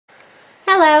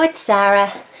Hello, it's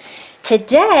Sarah.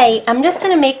 Today, I'm just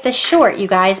going to make this short, you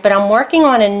guys, but I'm working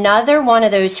on another one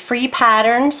of those free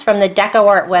patterns from the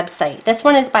DecoArt website. This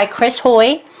one is by Chris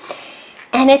Hoy,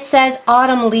 and it says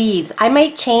Autumn Leaves. I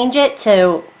might change it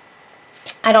to,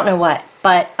 I don't know what,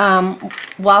 but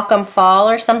Welcome Fall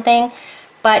or something.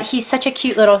 But he's such a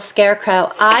cute little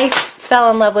scarecrow. I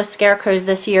fell in love with scarecrows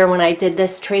this year when I did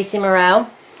this Tracy Moreau.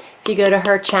 If you go to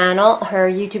her channel, her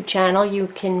YouTube channel, you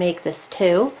can make this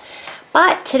too.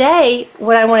 But today,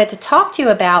 what I wanted to talk to you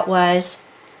about was,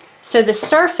 so the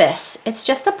surface, it's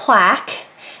just a plaque,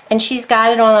 and she's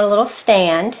got it on a little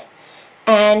stand,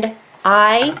 and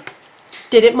I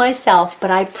did it myself, but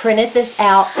I printed this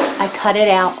out, I cut it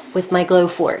out with my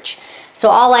Glowforge. So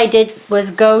all I did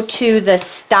was go to the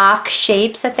stock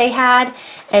shapes that they had,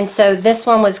 and so this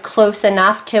one was close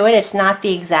enough to it. It's not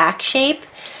the exact shape,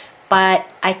 but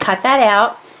I cut that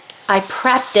out. I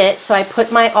prepped it, so I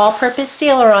put my all-purpose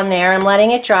sealer on there. I'm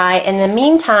letting it dry. In the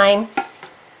meantime,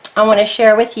 I want to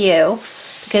share with you,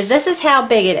 because this is how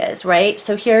big it is, right?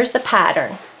 So here's the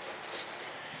pattern.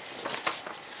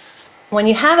 When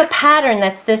you have a pattern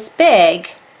that's this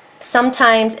big,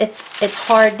 sometimes it's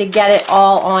hard to get it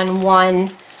all on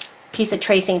one piece of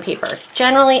tracing paper.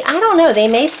 Generally, I don't know, they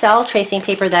may sell tracing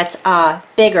paper that's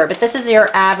bigger, but this is your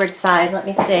average size. Let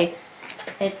me see.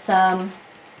 It's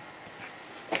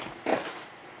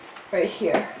right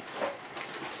here,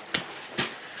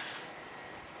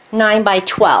 9 by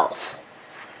 12.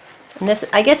 And this,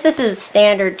 I guess this is a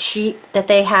standard sheet that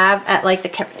they have at like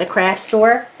the craft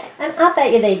store. And I'll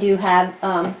bet you they do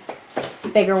have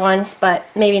bigger ones,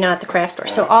 but maybe not at the craft store.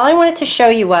 So all I wanted to show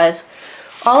you was,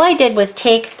 all I did was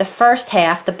take the first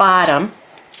half, the bottom,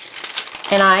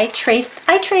 and I traced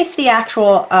the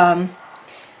actual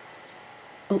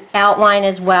outline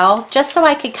as well, just so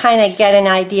I could kind of get an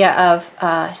idea of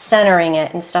centering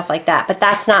it and stuff like that. But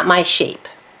that's not my shape.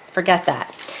 Forget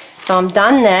that. So I'm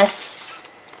done this.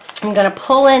 I'm going to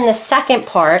pull in the second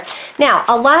part. Now,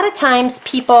 a lot of times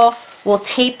people will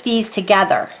tape these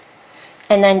together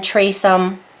and then trace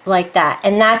them like that,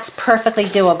 and that's perfectly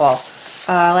doable.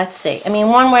 Let's see. I mean,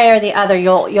 one way or the other,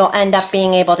 you'll end up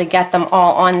being able to get them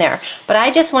all on there. But I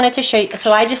just wanted to show you.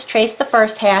 So I just traced the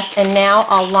first half, and now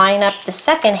I'll line up the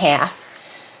second half.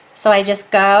 So I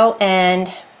just go, and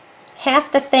half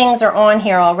the things are on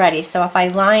here already. So if I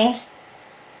line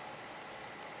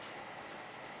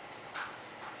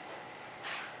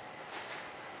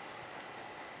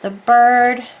the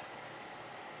bird,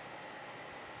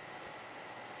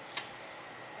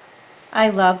 I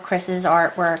love Chris's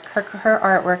artwork. Her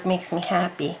artwork makes me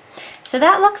happy. So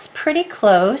that looks pretty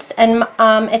close, and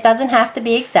it doesn't have to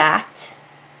be exact.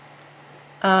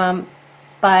 But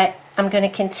I'm going to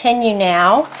continue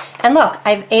now. And look,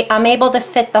 I'm able to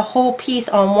fit the whole piece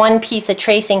on one piece of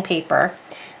tracing paper.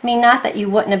 I mean, not that you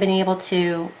wouldn't have been able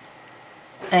to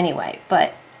anyway,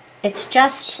 but it's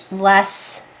just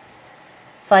less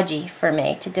fudgy for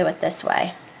me to do it this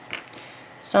way.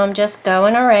 So I'm just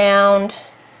going around,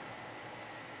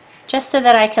 just so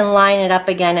that I can line it up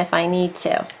again if I need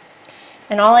to.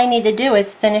 And all I need to do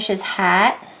is finish his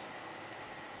hat.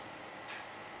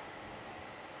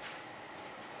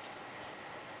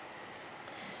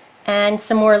 And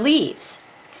some more leaves.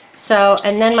 So,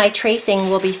 and then my tracing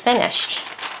will be finished.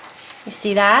 You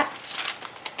see that?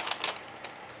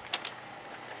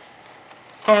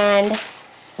 And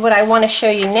what I want to show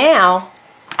you now,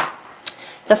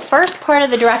 the first part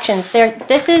of the directions,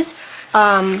 this is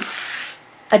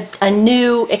a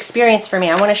new experience for me.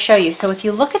 I want to show you. So if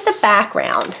you look at the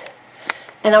background,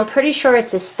 and I'm pretty sure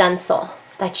it's a stencil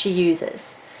that she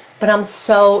uses, but I'm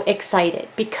so excited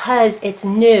because it's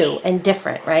new and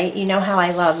different, right? You know how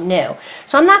I love new.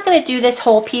 So I'm not going to do this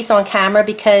whole piece on camera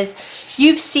because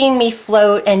you've seen me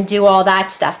float and do all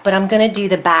that stuff, but I'm going to do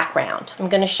the background. I'm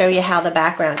going to show you how the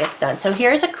background gets done. So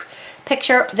here's a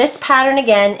picture. This pattern,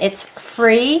 again, it's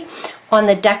free on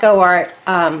the DecoArt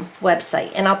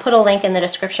website, and I'll put a link in the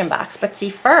description box. But see,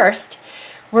 first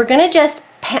we're going to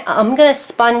I'm going to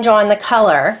sponge on the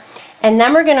color, and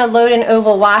then we're going to load an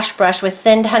oval wash brush with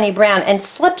thinned honey brown and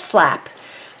slip slap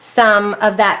some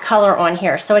of that color on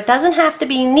here. So it doesn't have to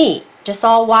be neat, just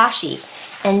all washy.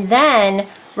 And then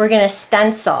we're going to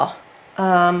stencil.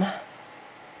 Let's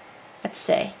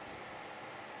see.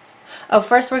 Oh,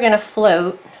 first we're going to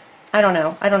float. I don't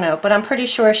know, but I'm pretty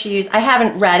sure she used, I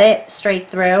haven't read it straight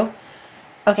through.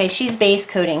 Okay, she's base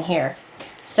coating here.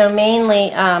 So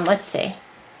mainly, let's see.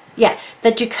 Yeah,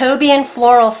 the Jacobean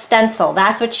floral stencil,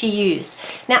 that's what she used.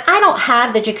 Now, I don't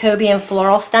have the Jacobean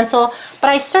floral stencil, but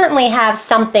I certainly have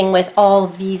something with all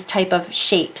these type of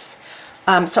shapes.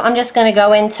 So I'm just going to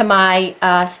go into my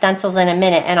stencils in a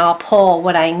minute and I'll pull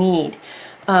what I need.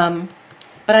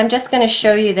 But I'm just going to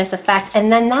show you this effect,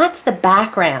 and then that's the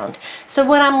background. So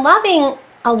what I'm loving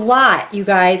a lot, you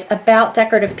guys, about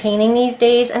decorative painting these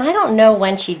days, and I don't know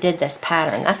when she did this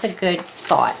pattern. That's a good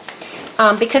thought.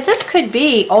 Because this could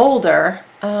be older.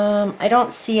 I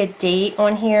don't see a date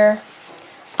on here.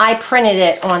 I printed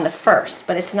it on the 1st,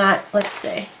 but it's not, let's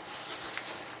see.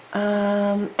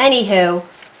 Anywho,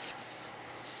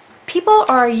 people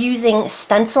are using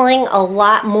stenciling a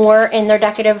lot more in their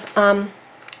decorative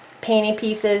painting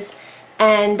pieces,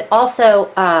 and also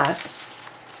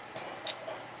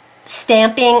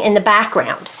stamping in the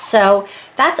background. So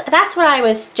that's what I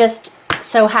was just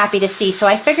so happy to see. So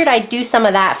I figured I'd do some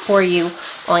of that for you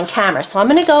on camera. So I'm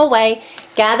going to go away,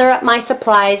 gather up my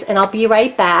supplies, and I'll be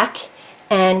right back,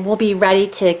 and we'll be ready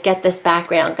to get this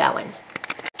background going.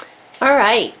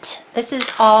 Alright, this has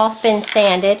all been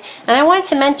sanded, and I wanted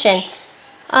to mention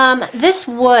this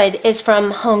wood is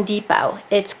from Home Depot.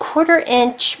 It's 1/4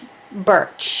 inch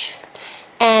birch,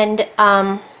 and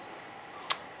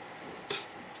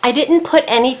I didn't put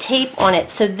any tape on it,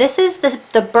 so this is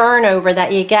the burn over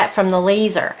that you get from the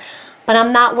laser, but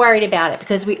I'm not worried about it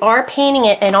because we are painting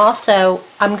it, and also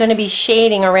I'm going to be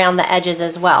shading around the edges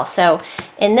as well. So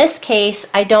in this case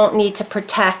I don't need to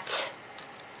protect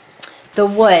the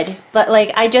wood, but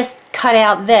like I just cut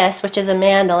out this, which is a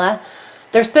mandala.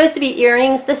 They're supposed to be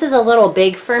earrings. This is a little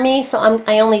big for me, so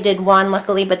I only did one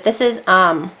luckily, but this is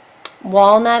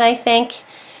walnut, I think.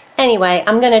 Anyway,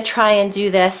 I'm going to try and do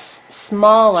this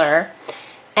smaller,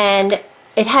 and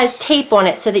it has tape on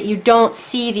it so that you don't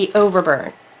see the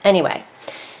overburn. Anyway,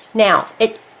 now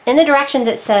in the directions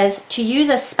it says to use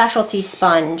a specialty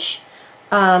sponge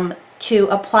to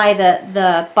apply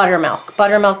the buttermilk.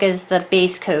 Buttermilk is the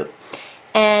base coat.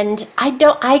 And I've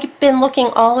been looking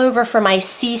all over for my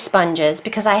sea sponges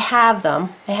because I have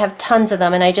them. I have tons of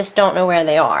them, and I just don't know where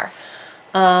they are.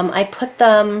 I put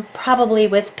them probably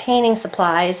with painting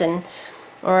supplies,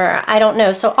 or I don't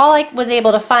know. So all I was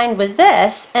able to find was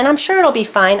this, and I'm sure it'll be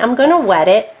fine. I'm going to wet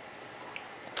it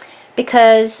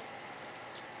because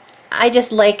I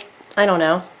just like, I don't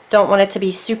know, don't want it to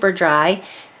be super dry.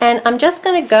 And I'm just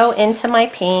going to go into my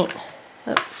paint.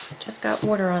 Oops, just got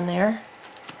water on there.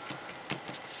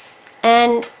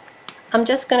 And I'm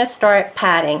just going to start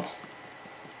patting.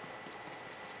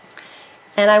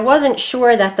 And I wasn't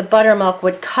sure that the buttermilk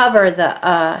would cover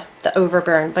the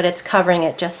overburn, but it's covering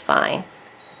it just fine.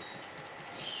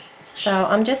 So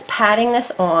I'm just patting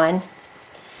this on.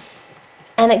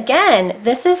 And again,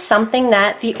 this is something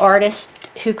that the artist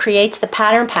who creates the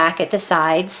pattern packet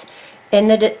decides in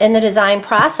the design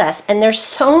process. And there's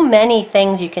so many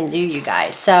things you can do, you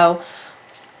guys. So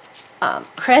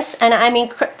Chris, and I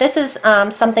mean, this is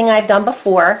something I've done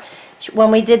before.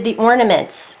 When we did the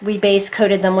ornaments, we base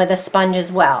coated them with a sponge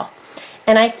as well.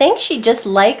 And I think she just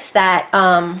likes that,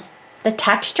 the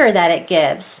texture that it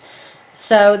gives.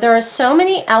 So there are so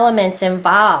many elements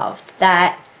involved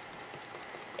that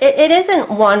it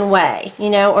isn't one way, you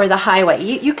know, or the highway.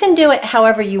 You can do it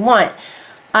however you want.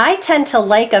 I tend to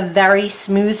like a very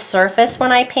smooth surface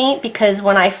when I paint because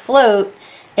when I float,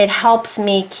 it helps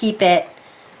me keep it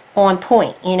on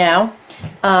point, you know.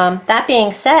 That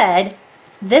being said,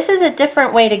 this is a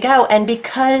different way to go, and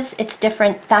because it's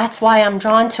different, that's why I'm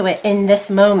drawn to it in this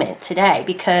moment today,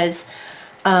 because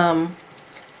I'm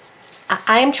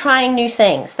trying new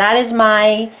things. That is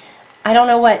my, I don't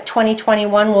know what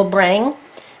 2021 will bring,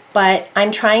 but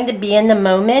I'm trying to be in the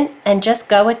moment and just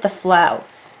go with the flow.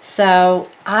 So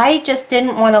I just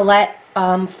didn't want to let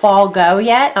fall go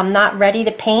yet. I'm not ready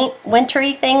to paint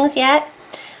wintry things yet.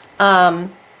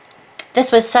 This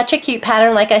was such a cute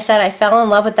pattern. Like I said, I fell in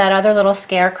love with that other little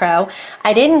scarecrow.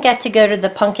 I didn't get to go to the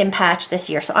pumpkin patch this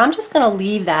year, so I'm just going to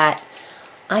leave that.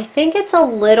 I think it's a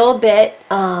little bit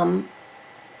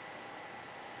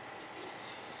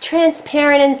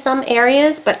transparent in some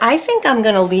areas, but I think I'm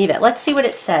going to leave it. Let's see what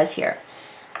it says here.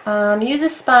 Use a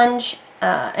sponge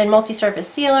and multi-surface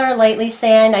sealer, lightly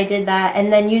sand. I did that,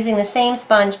 and then using the same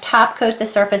sponge, top coat the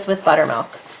surface with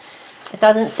buttermilk. It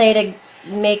doesn't say to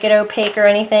make it opaque or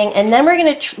anything. And then we're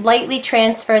going to lightly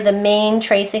transfer the main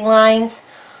tracing lines.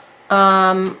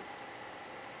 We're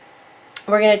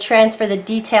going to transfer the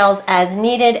details as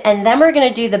needed, and then we're going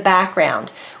to do the background,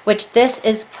 which this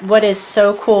is what is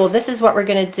so cool. This is what we're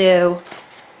going to do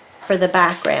for the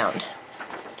background.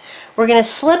 We're going to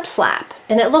slip slap,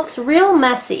 and it looks real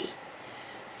messy.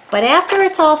 But after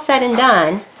it's all said and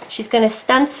done, she's going to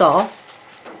stencil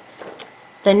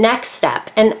the next step.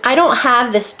 And I don't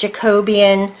have this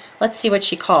Jacobian, let's see what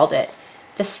she called it.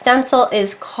 The stencil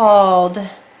is called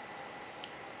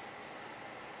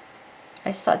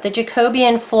I saw the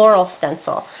Jacobian floral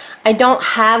stencil. I don't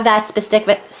have that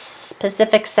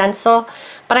specific stencil,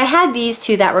 but I had these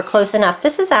two that were close enough.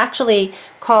 This is actually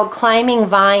called Climbing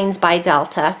Vines by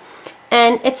Delta,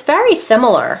 and it's very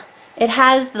similar. It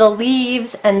has the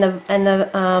leaves and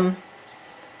the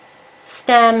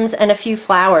stems and a few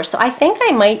flowers, so I think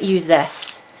I might use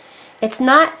this. It's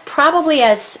not probably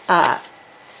as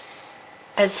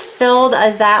filled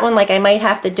as that one, like I might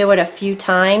have to do it a few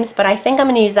times, but I think I'm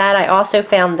going to use that. I also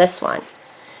found this one.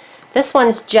 This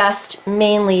one's just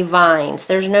mainly vines.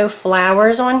 There's no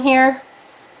flowers on here,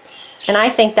 and I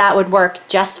think that would work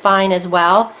just fine as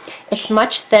well. It's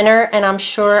much thinner, and I'm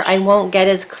sure I won't get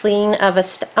as clean of a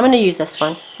I'm going to use this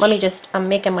one. I'm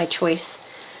making my choice.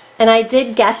 And I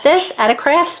did get this at a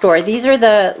craft store. These are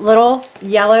the little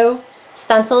yellow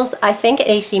stencils, I think at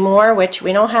AC Moore, which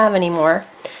we don't have anymore.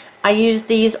 I used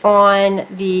these on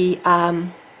the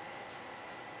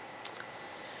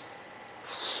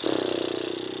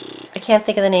I can't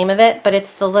think of the name of it, but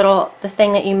it's the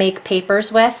thing that you make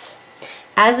papers with.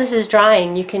 As this is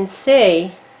drying, you can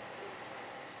see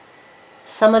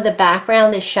some of the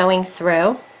background is showing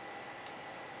through,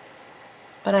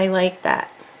 but I like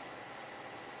that.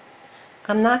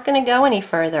 I'm not going to go any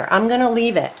further. I'm going to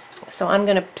leave it. So I'm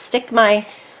going to stick my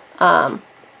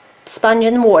sponge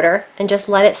in water and just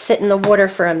let it sit in the water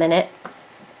for a minute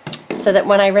so that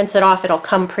when I rinse it off it'll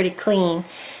come pretty clean.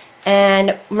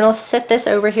 And I'm going to sit this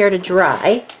over here to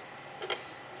dry.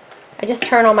 I just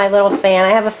turn on my little fan. I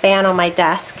have a fan on my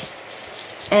desk.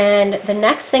 And the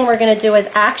next thing we're going to do is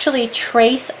actually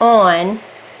trace on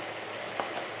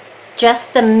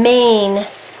just the main,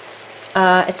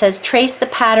 it says trace the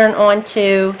pattern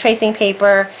onto tracing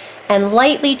paper and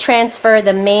lightly transfer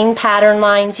the main pattern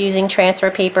lines using transfer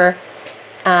paper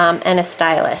and a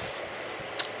stylus.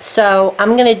 So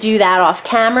I'm going to do that off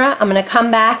camera. I'm going to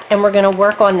come back and we're going to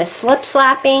work on the slip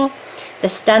slapping, the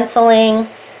stenciling,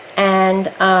 and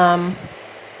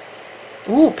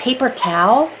ooh, paper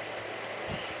towel.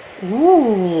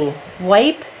 Ooh,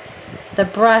 wipe the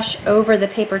brush over the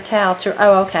paper towel to,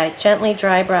 oh okay, gently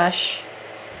dry brush.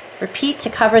 Repeat to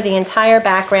cover the entire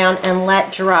background and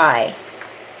let dry.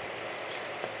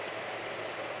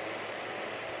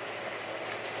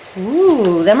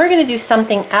 Ooh, then we're going to do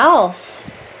something else.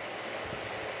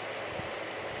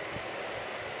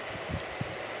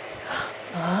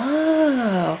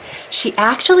 Oh, she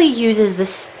actually uses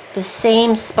the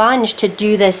same sponge to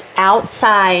do this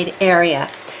outside area.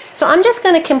 So I'm just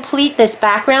going to complete this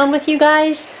background with you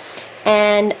guys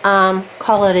and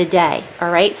call it a day.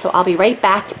 Alright, so I'll be right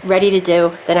back ready to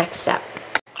do the next step.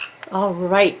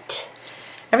 Alright,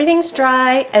 everything's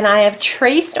dry and I have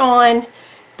traced on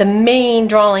the main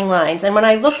drawing lines. And when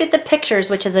I looked at the pictures,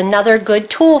 which is another good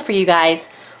tool for you guys,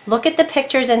 look at the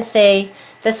pictures and say,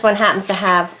 this one happens to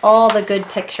have all the good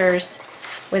pictures.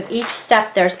 With each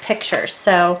step there's pictures.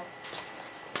 So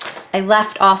I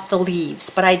left off the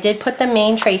leaves, but I did put the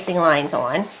main tracing lines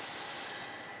on.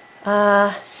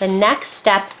 The next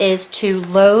step is to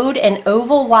load an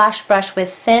oval wash brush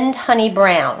with thinned honey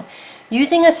brown.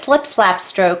 Using a slip slap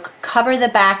stroke, cover the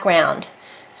background.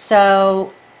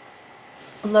 So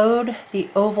load the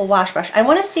oval wash brush. I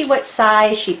want to see what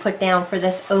size she put down for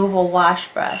this oval wash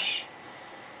brush,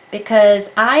 because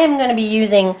I am going to be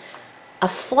using a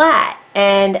flat,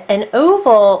 and an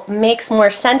oval makes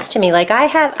more sense to me. Like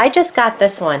I just got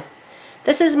this one.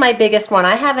 This is my biggest one.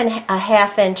 I have a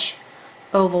 1/2 inch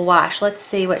oval wash. Let's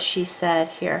see what she said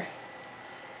here.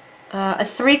 A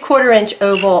 3/4 inch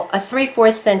oval, a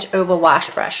 3/4 inch oval wash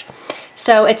brush.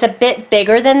 So it's a bit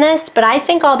bigger than this, but I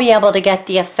think I'll be able to get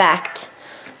the effect.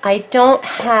 I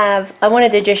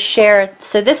wanted to just share.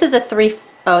 So this is a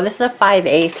this is a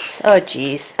 5/8. Oh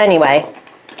geez. Anyway.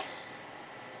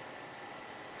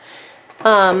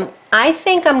 I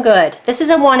think I'm good. This is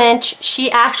a 1 inch.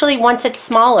 She actually wants it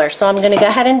smaller, so I'm going to go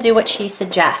ahead and do what she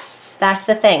suggests. That's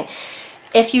the thing.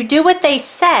 If you do what they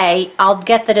say, I'll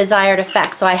get the desired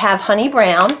effect. So I have honey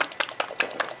brown.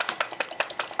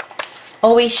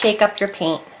 Always shake up your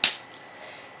paint.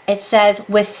 It says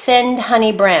with thinned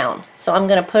honey brown. So I'm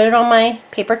going to put it on my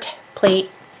paper plate.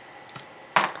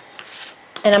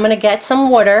 And I'm going to get some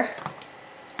water.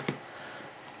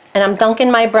 And I'm dunking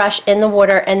my brush in the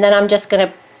water, and then I'm just going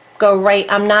to go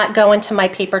I'm not going to my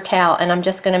paper towel, and I'm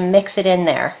just going to mix it in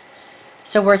there.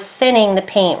 So we're thinning the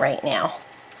paint right now.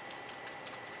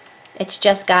 It's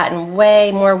just gotten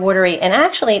way more watery, and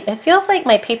actually it feels like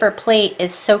my paper plate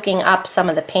is soaking up some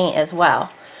of the paint as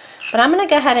well. But I'm going to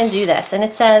go ahead and do this, and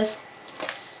it says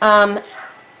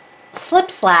slip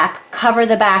slap, cover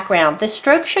the background. The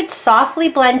stroke should softly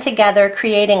blend together,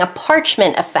 creating a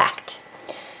parchment effect.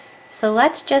 So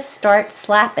let's just start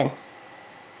slapping.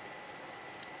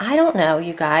 I don't know,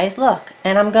 you guys, look,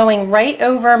 and I'm going right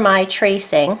over my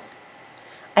tracing.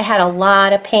 I had a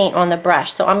lot of paint on the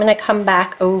brush, so I'm going to come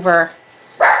back over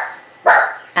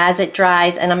as it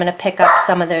dries, and I'm going to pick up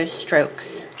some of those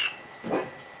strokes.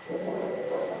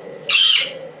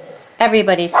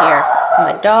 Everybody's here.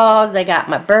 My dogs, I got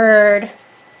my bird.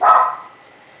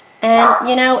 And,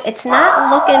 you know, it's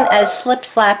not looking as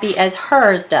slip-slappy as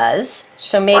hers does,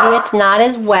 so maybe it's not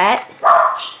as wet.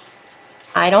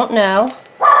 I don't know.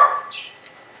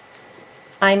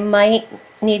 I might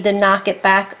need to knock it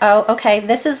back. Oh, okay,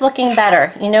 this is looking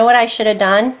better. You know what I should have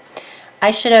done?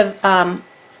 I should have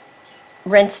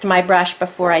rinsed my brush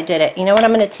before I did it. You know what?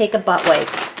 I'm going to take a butt wipe,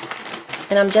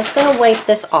 and I'm just going to wipe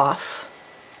this off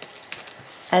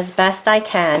as best I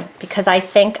can, because I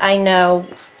think I know,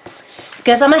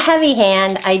 because I'm a heavy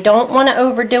hand, I don't want to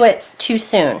overdo it too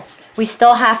soon. We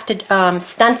still have to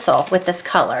stencil with this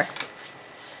color.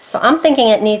 So I'm thinking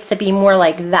it needs to be more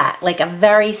like that, like a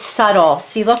very subtle.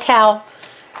 See, look how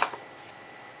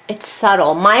it's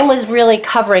subtle. Mine was really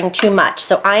covering too much,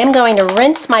 so I am going to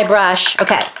rinse my brush.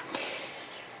 Okay.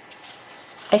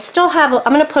 I still have,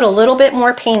 I'm going to put a little bit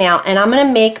more paint out, and I'm going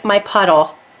to make my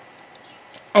puddle,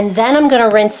 and then I'm going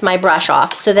to rinse my brush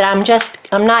off so that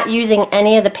I'm not using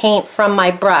any of the paint from my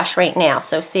brush right now.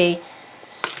 So see,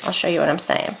 I'll show you what I'm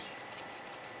saying.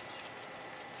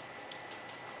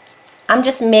 I'm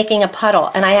just making a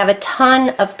puddle, and I have a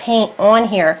ton of paint on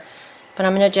here, but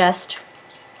I'm going to just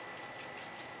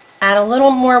add a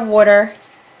little more water,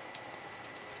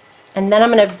 and then I'm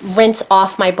going to rinse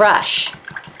off my brush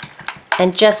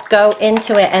and just go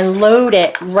into it and load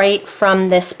it right from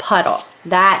this puddle.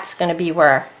 That's going to be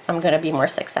where I'm going to be more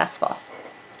successful.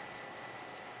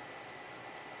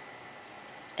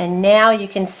 And now you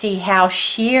can see how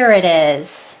sheer it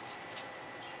is.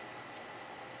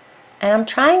 And I'm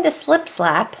trying to slip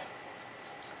slap.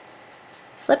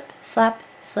 Slip, slap,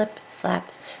 slip,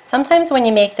 slap. Sometimes when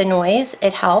you make the noise,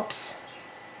 it helps.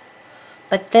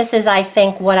 But this is, I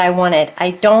think, what I wanted. I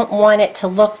don't want it to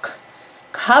look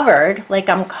covered, like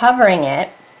I'm covering it.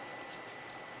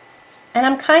 And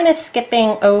I'm kind of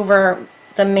skipping over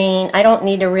the main. I don't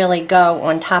need to really go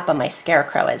on top of my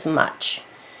scarecrow as much,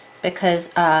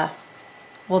 because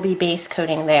we'll be base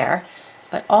coating there.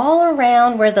 But all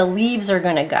around where the leaves are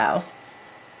going to go,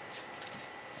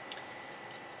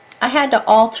 I had to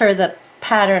alter the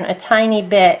pattern a tiny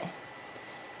bit.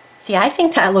 See, I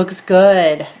think that looks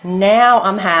good. Now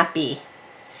I'm happy.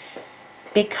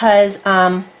 Because,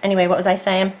 anyway, what was I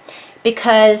saying?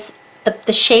 Because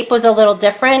the shape was a little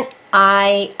different.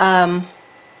 I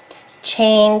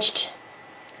changed,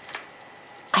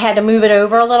 I had to move it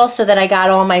over a little so that I got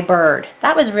all my bird.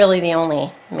 That was really the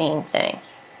only main thing.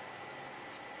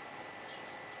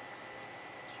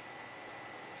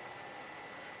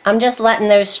 I'm just letting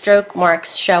those stroke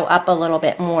marks show up a little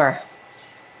bit more.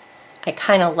 I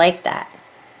kind of like that.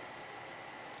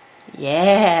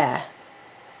 Yeah.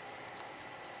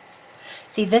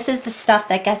 See, this is the stuff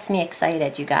that gets me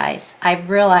excited, you guys. I've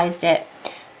realized it.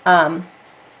 And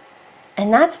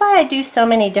that's why I do so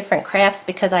many different crafts,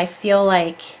 because I feel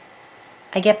like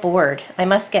I get bored. I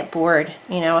must get bored,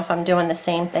 you know, if I'm doing the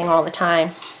same thing all the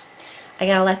time. I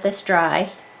gotta let this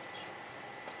dry.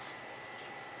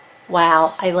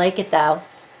 Wow, I like it though.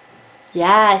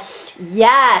 Yes,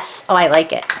 yes. Oh, I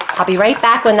like it. I'll be right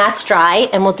back when that's dry,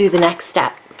 and we'll do the next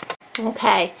step.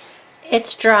 Okay.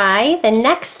 It's dry. The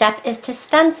next step is to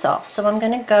stencil. So I'm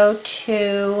going to go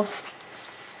to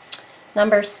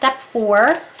step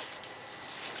 4.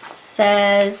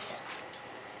 Says,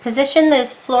 position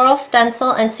this floral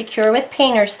stencil and secure with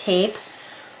painter's tape.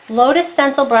 Load a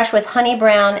stencil brush with honey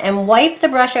brown and wipe the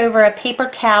brush over a paper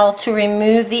towel to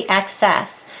remove the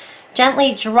excess.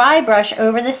 Gently dry brush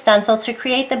over the stencil to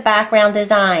create the background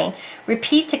design.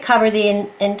 Repeat to cover the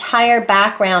entire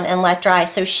background and let dry.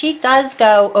 So she does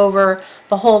go over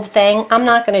the whole thing. I'm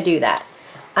not going to do that.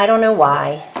 I don't know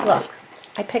why. Look,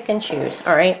 I pick and choose.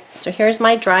 Alright, so here's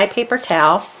my dry paper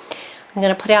towel. I'm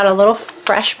going to put out a little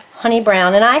fresh honey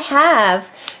brown. And I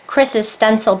have Chris's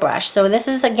stencil brush. So this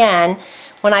is, again,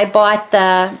 when I bought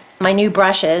my new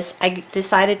brushes, I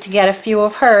decided to get a few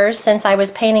of hers since I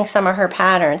was painting some of her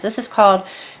patterns. This is called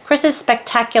Chris's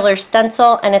Spectacular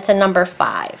Stencil, and it's a number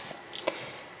 5.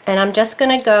 And I'm just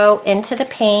going to go into the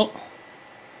paint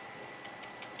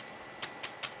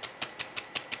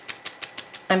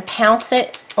and pounce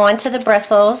it onto the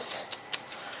bristles.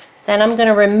 Then I'm going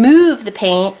to remove the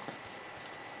paint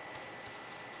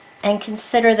and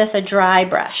consider this a dry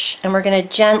brush. And we're going to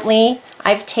gently,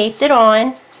 I've taped it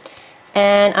on,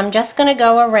 and I'm just going to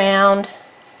go around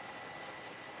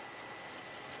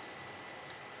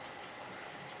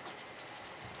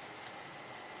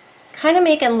kind of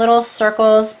making little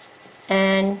circles,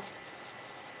 and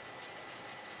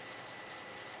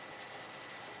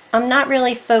I'm not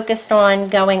really focused on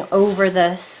going over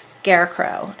the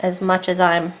scarecrow as much as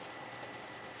I'm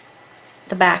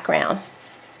the background.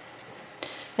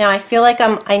 Now I feel like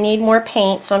I need more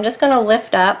paint, so I'm just going to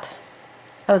lift up.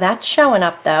 Oh, that's showing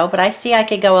up though, but I see I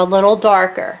could go a little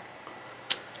darker.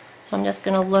 So I'm just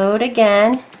going to load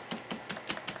again.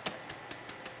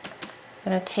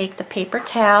 I'm going to take the paper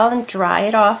towel and dry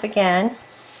it off again.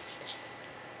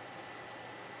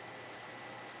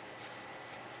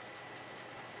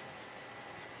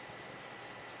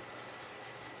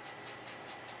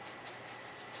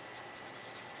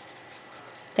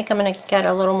 I think I'm going to get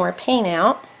a little more paint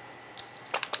out.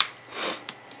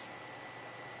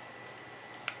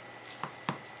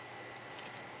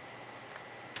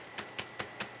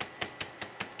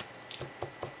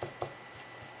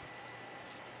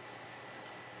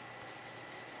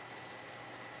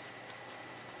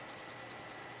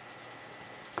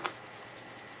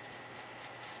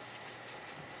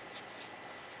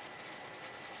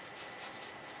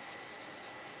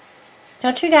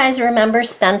 Don't you guys remember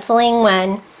stenciling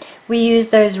when we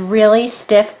used those really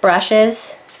stiff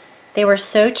brushes? They were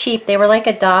so cheap. They were like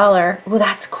 $1. Oh,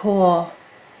 that's cool.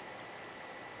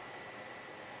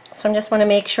 So I just want to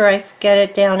make sure I get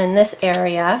it down in this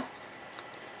area.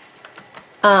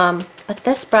 But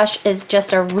this brush is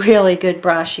just a really good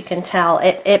brush. You can tell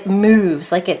it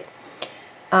moves like it's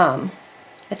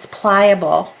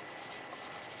pliable.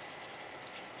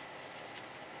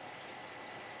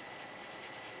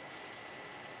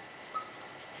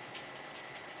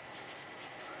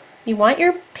 You want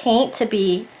your paint to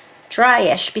be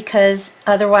dryish because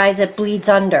otherwise it bleeds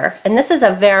under. And this is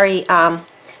a very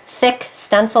thick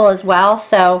stencil as well,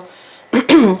 so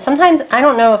sometimes I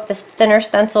don't know if the thinner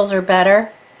stencils are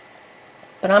better,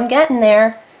 but I'm getting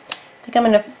there. I think I'm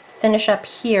going to finish up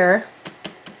here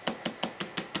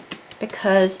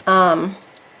because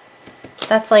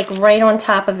that's like right on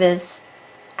top of his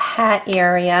hat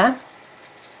area.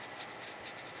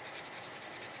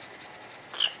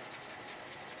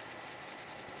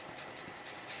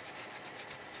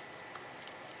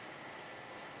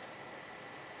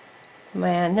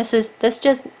 Man, this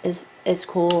just is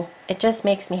cool. It just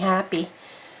makes me happy.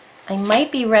 I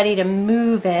might be ready to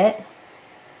move it.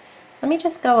 Let me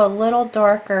just go a little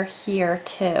darker here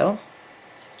too,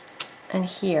 and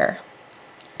here.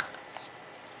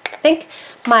 I think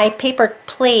my paper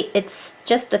plate, it's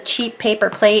just a cheap paper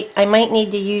plate. I might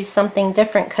need to use something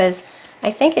different because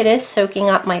I think it is soaking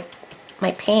up my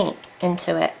paint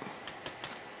into it.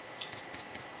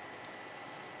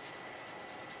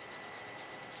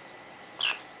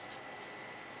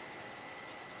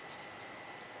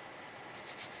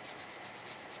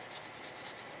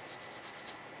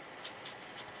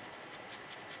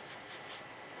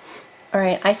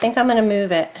 Alright, I think I'm going to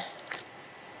move it.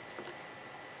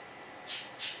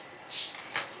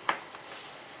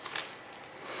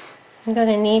 I'm going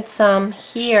to need some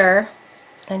here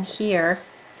and here.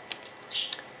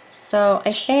 So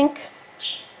I think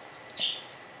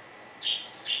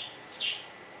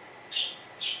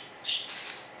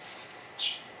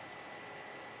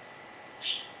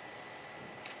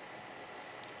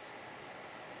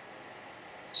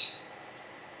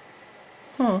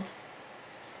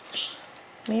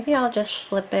maybe I'll just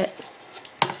flip it.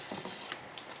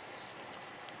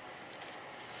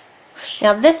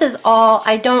 Now this is all,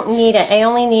 I don't need it. I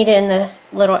only need it in the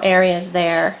little areas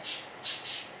there.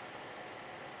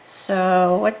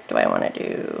 So what do I want to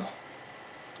do?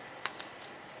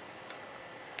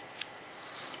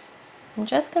 I'm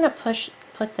just going to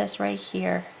put this right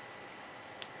here.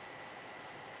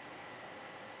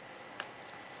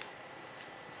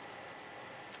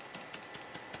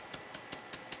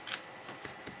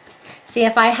 See,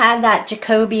 if I had that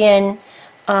Jacobian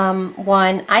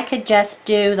one, I could just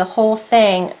do the whole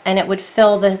thing and it would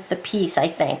fill the piece, I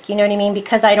think. You know what I mean?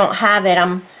 Because I don't have it,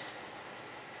 I'm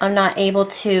not able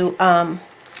to, I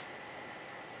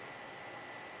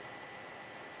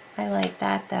like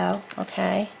that though,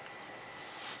 okay.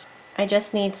 I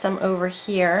just need some over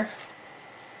here.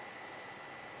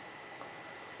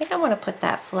 I think I want to put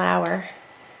that flower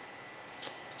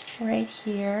right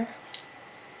here.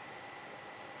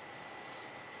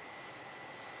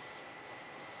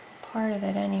 Part of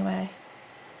it anyway.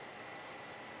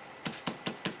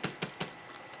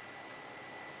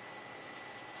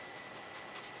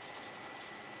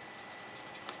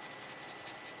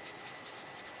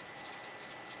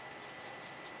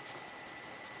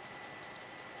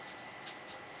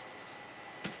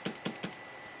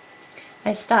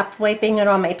 I stopped wiping it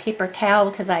on my paper towel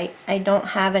because I don't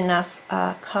have enough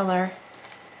color.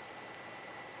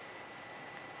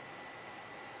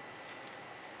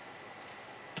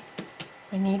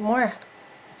 I need more.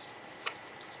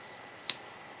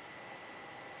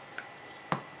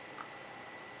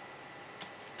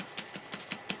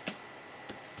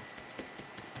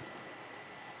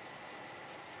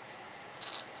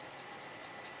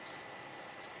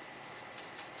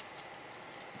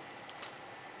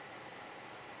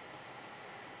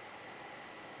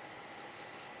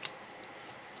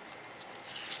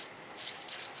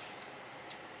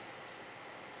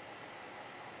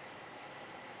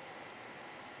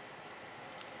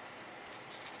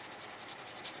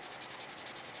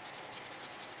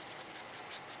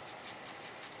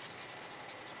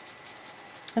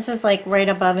 This is like right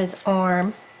above his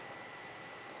arm.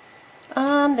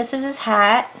 This is his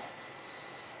hat.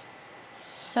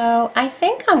 So I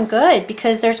think I'm good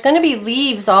because there's going to be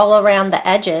leaves all around the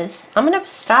edges. I'm going to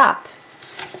stop.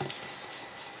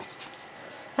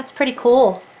 That's pretty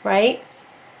cool, right?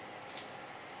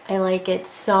 I like it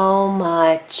so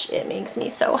much. It makes me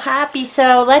so happy.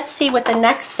 So let's see what the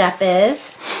next step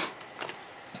is.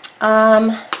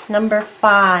 Number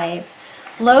 5.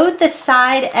 Load the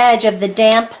side edge of the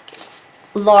damp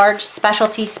large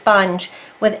specialty sponge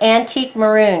with antique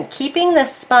maroon, keeping the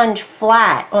sponge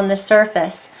flat on the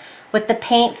surface with the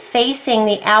paint facing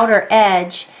the outer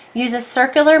edge. Use a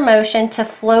circular motion to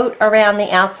float around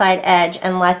the outside edge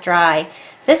and let dry.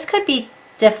 This could be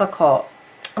difficult.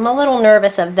 I'm a little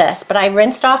nervous of this, but I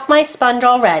rinsed off my sponge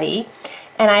already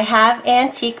and I have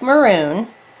antique maroon,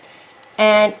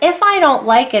 and if I don't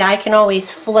like it I can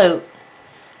always float.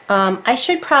 I'm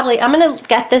going to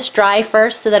get this dry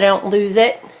first so that I don't lose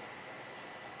it,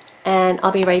 and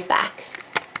I'll be right back.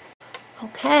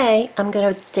 Okay, I'm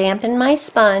going to dampen my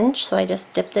sponge, so I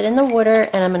just dipped it in the water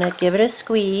and I'm going to give it a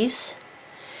squeeze.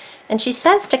 And she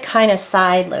says to kind of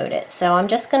side load it, so I'm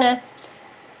just going to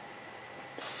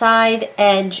side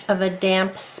edge of a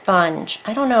damp sponge.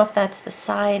 I don't know if that's the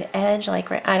side edge,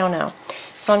 like I don't know.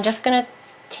 So I'm just going to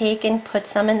take and put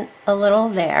some in a little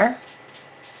there.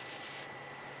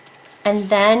 And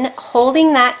then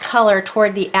holding that color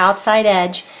toward the outside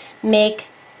edge, make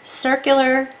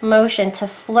circular motion to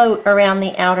float around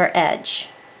the outer edge.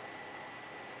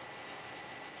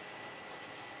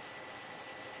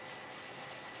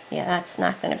 Yeah, that's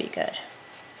not going to be good.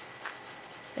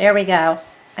 There we go.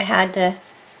 I had to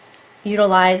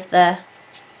utilize the,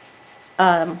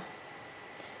 yeah,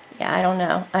 I don't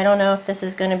know. I don't know if this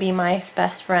is going to be my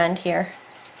best friend here.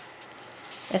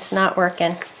 It's not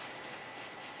working.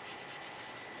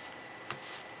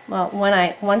 Well,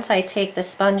 once I take the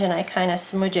sponge and I kind of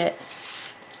smudge it,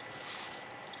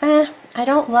 I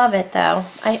don't love it though.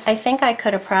 I think I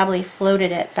could have probably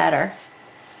floated it better.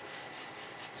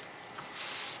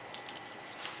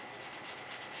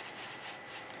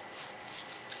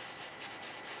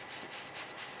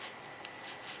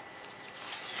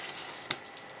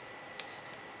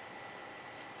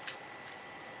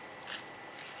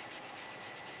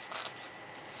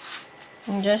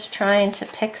 I'm just trying to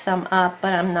pick some up,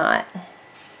 but I'm not.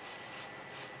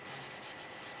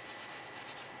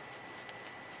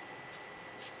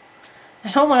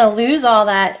 I don't want to lose all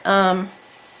that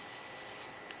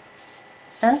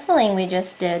stenciling we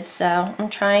just did, so I'm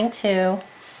trying to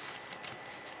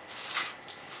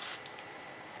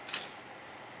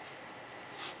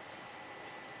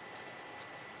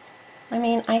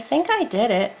I think I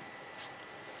did it.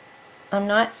 I'm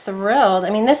not thrilled. I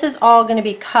mean, this is all going to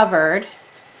be covered.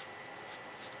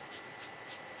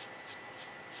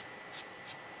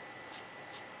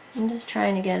 I'm just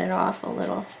trying to get it off a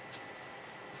little.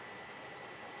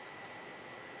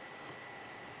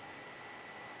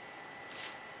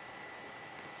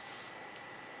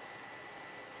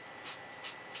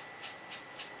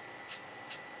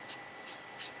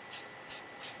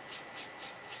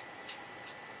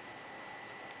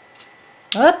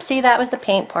 Oops, see, that was the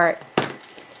paint part.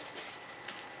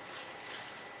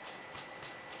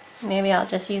 Maybe I'll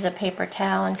just use a paper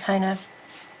towel and kind of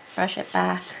brush it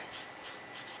back.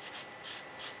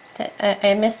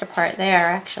 I missed a part there,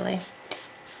 actually.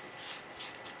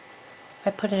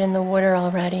 I put it in the water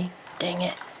already. Dang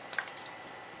it.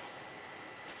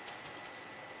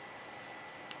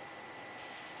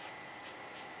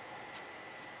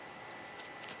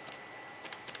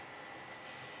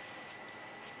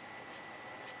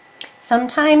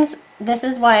 Sometimes this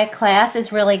is why a class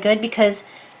is really good, because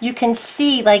you can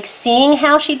see, like, seeing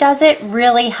how she does it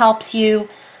really helps you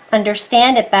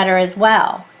understand it better as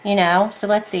well, you know. So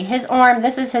let's see, his arm,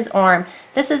 this is his arm.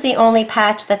 This is the only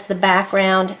patch that's the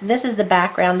background. This is the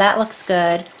background. That looks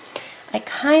good. I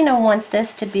kind of want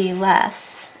this to be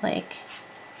less, like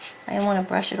I want to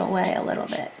brush it away a little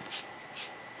bit.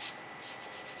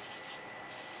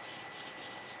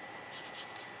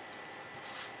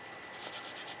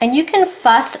 And you can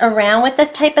fuss around with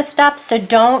this type of stuff, so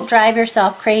don't drive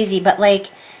yourself crazy, but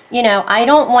like, you know, I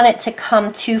don't want it to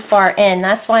come too far in.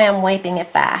 That's why I'm wiping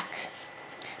it back.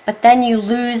 But then you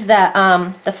lose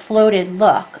the floated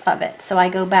look of it, so I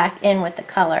go back in with the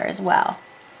color as well.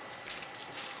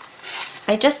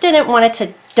 I just didn't want it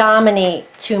to dominate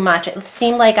too much. It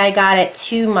seemed like I got it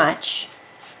too much.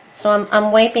 So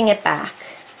I'm wiping it back.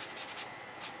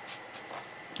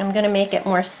 I'm going to make it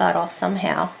more subtle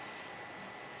somehow.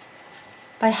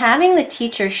 But having the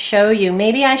teacher show you,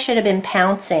 maybe I should have been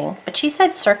pouncing, but she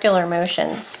said circular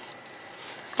motions.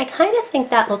 I kind of think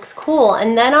that looks cool.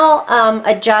 And then I'll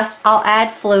adjust, I'll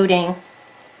add floating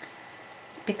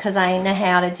because I know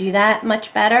how to do that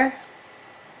much better.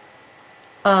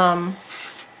 But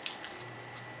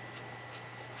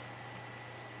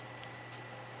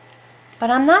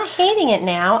I'm not hating it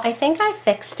now. I think I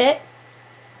fixed it.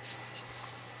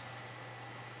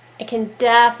 I can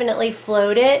definitely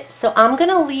float it, so I'm going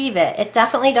to leave it. It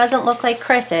definitely doesn't look like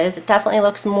Chris's. It definitely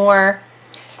looks more,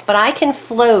 but I can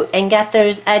float and get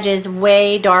those edges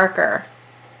way darker.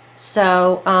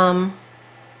 So I'm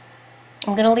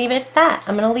going to leave it at that.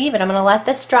 I'm going to leave it. I'm going to let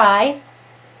this dry,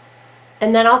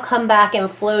 and then I'll come back and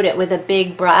float it with a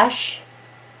big brush.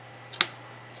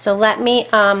 So let me,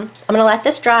 I'm going to let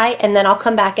this dry, and then I'll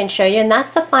come back and show you, and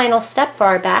that's the final step for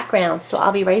our background, so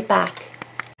I'll be right back.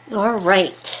 All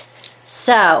right.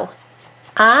 So,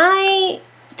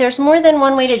 there's more than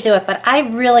one way to do it, but I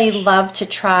really love to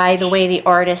try the way the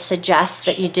artist suggests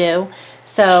that you do.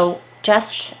 So,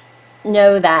 just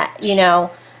know that, you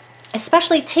know,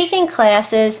 especially taking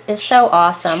classes is so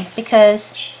awesome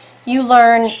because you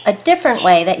learn a different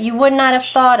way that you would not have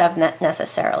thought of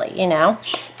necessarily, you know.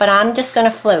 But I'm just going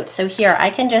to float. So here,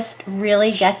 I can just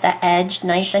really get the edge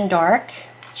nice and dark.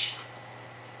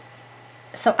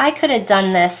 So I could have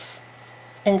done this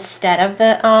instead of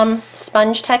the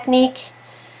sponge technique,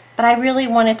 but I really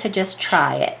wanted to just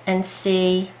try it and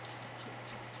see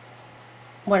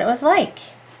what it was like.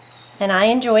 And I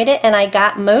enjoyed it, and I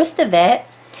got most of it.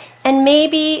 And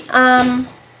maybe,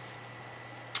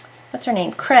 what's her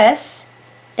name, Chris,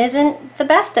 isn't the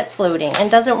best at floating and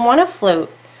doesn't want to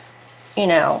float, you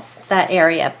know, that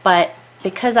area. But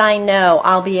because I know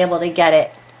I'll be able to get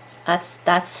it,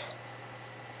 that's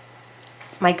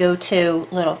my go-to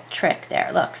little trick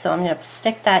there. Look, so I'm going to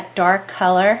stick that dark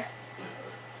color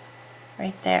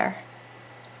right there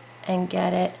and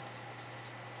get it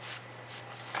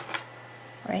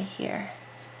right here.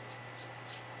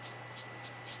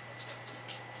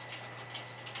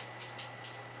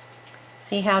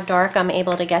 See how dark I'm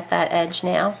able to get that edge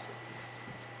now?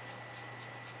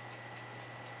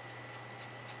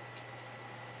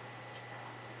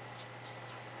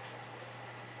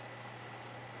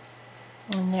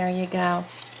 And there you go.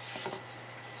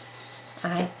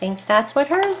 I think that's what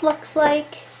hers looks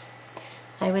like.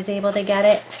 I was able to get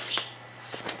it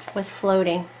with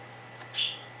floating.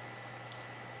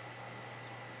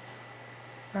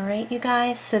 Alright, you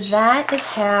guys, so that is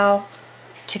how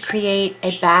to create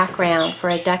a background for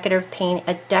a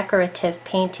decorative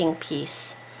painting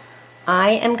piece. I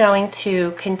am going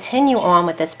to continue on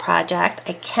with this project.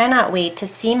 I cannot wait to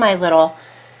see my little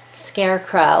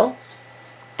scarecrow.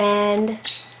 And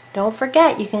don't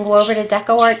forget, you can go over to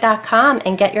decoart.com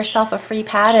and get yourself a free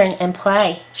pattern and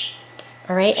play.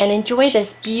 Alright, and enjoy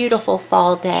this beautiful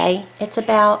fall day. It's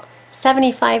about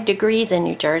 75 degrees in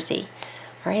New Jersey.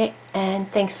 Alright,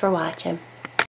 and thanks for watching.